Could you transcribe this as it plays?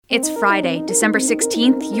It's Friday, December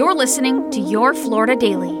 16th. You're listening to Your Florida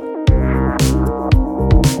Daily.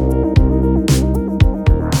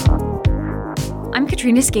 I'm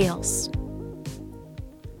Katrina Scales.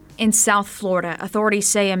 In South Florida, authorities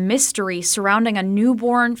say a mystery surrounding a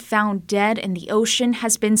newborn found dead in the ocean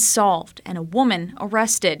has been solved and a woman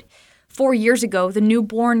arrested. 4 years ago, the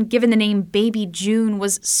newborn, given the name Baby June,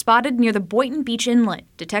 was spotted near the Boynton Beach Inlet.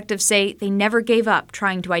 Detectives say they never gave up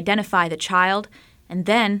trying to identify the child. And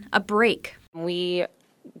then a break. We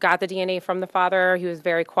got the DNA from the father. He was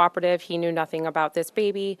very cooperative. He knew nothing about this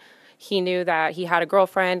baby. He knew that he had a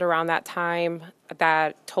girlfriend around that time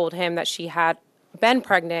that told him that she had been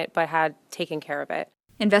pregnant but had taken care of it.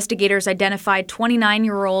 Investigators identified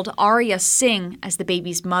 29-year-old Arya Singh as the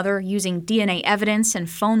baby's mother using DNA evidence and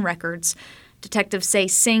phone records. Detectives say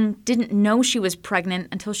Singh didn't know she was pregnant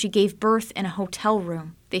until she gave birth in a hotel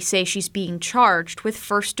room. They say she's being charged with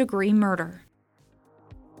first-degree murder.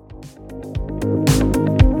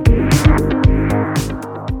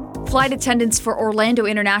 Flight attendants for Orlando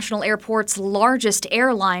International Airport's largest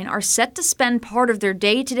airline are set to spend part of their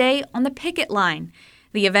day today on the picket line.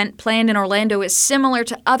 The event planned in Orlando is similar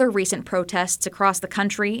to other recent protests across the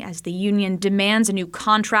country as the union demands a new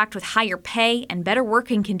contract with higher pay and better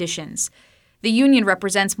working conditions. The union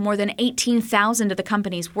represents more than 18,000 of the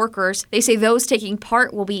company's workers. They say those taking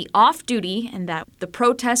part will be off duty and that the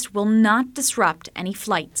protest will not disrupt any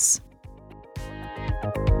flights.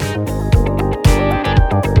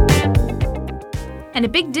 And a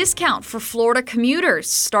big discount for Florida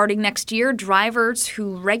commuters. Starting next year, drivers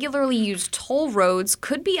who regularly use toll roads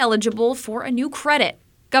could be eligible for a new credit.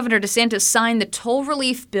 Governor DeSantis signed the toll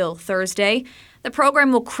relief bill Thursday. The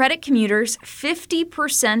program will credit commuters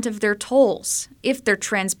 50% of their tolls if their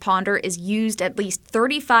transponder is used at least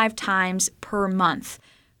 35 times per month.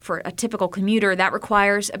 For a typical commuter, that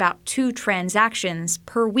requires about 2 transactions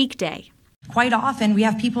per weekday. Quite often, we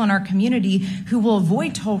have people in our community who will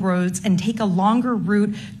avoid toll roads and take a longer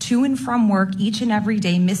route to and from work each and every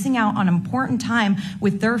day, missing out on important time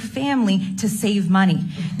with their family to save money.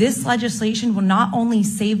 This legislation will not only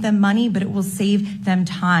save them money, but it will save them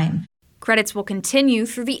time. Credits will continue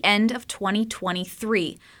through the end of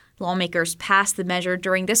 2023. Lawmakers passed the measure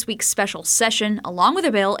during this week's special session, along with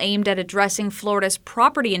a bill aimed at addressing Florida's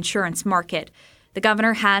property insurance market. The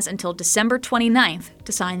governor has until December 29th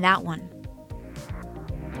to sign that one.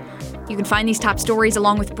 You can find these top stories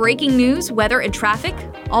along with breaking news, weather, and traffic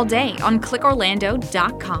all day on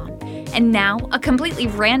clickorlando.com. And now, a completely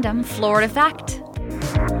random Florida fact.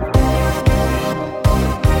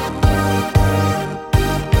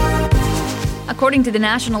 According to the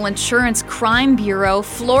National Insurance Crime Bureau,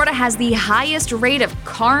 Florida has the highest rate of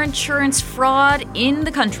car insurance fraud in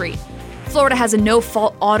the country. Florida has a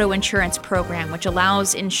no-fault auto insurance program, which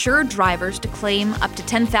allows insured drivers to claim up to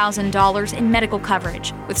 $10,000 in medical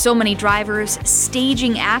coverage. With so many drivers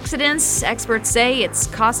staging accidents, experts say it's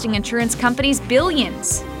costing insurance companies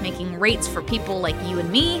billions, making rates for people like you and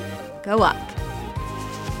me go up.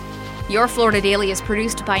 Your Florida Daily is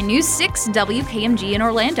produced by News 6 WKMG in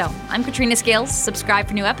Orlando. I'm Katrina Scales. Subscribe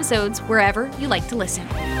for new episodes wherever you like to listen.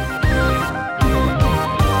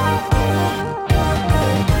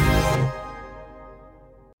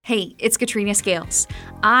 Hey, it's Katrina Scales.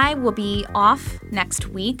 I will be off next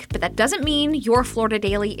week, but that doesn't mean Your Florida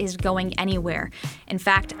Daily is going anywhere. In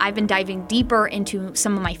fact, I've been diving deeper into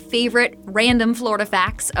some of my favorite random Florida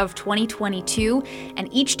facts of 2022, and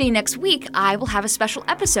each day next week, I will have a special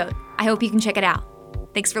episode. I hope you can check it out.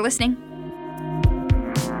 Thanks for listening.